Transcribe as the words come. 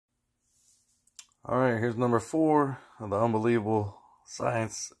Alright, here's number 4 of the unbelievable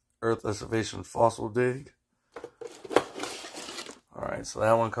science earth excavation fossil dig. Alright, so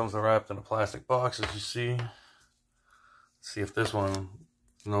that one comes wrapped in a plastic box, as you see. Let's see if this one,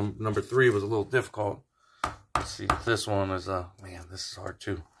 number 3, was a little difficult. Let's see if this one is, man, this is hard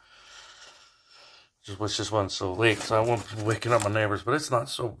too. Just wish this wasn't so late, so I won't be waking up my neighbors, but it's not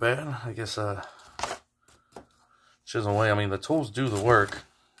so bad. I guess, chisel away. I mean, the tools do the work.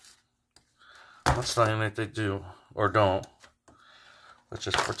 Not saying that they do or don't, but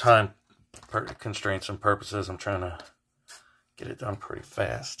just for time constraints and purposes, I'm trying to get it done pretty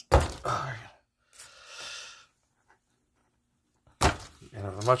fast. And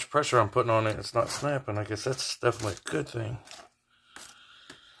if much pressure I'm putting on it, it's not snapping. I guess that's definitely a good thing.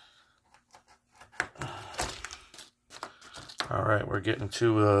 All right, we're getting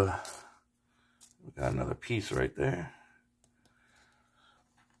to, we got another piece right there.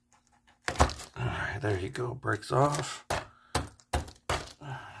 All right, there you go, breaks off.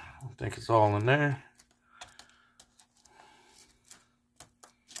 I think it's all in there.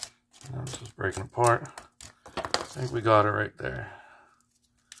 Now this is breaking apart. I think we got it right there.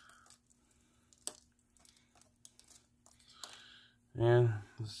 And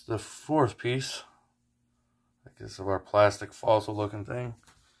this is the 4th piece, I guess, of our plastic fossil looking thing.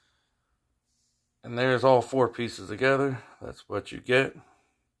 And there's all 4 pieces together. That's what you get.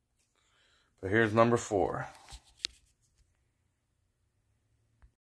 But here's number 4.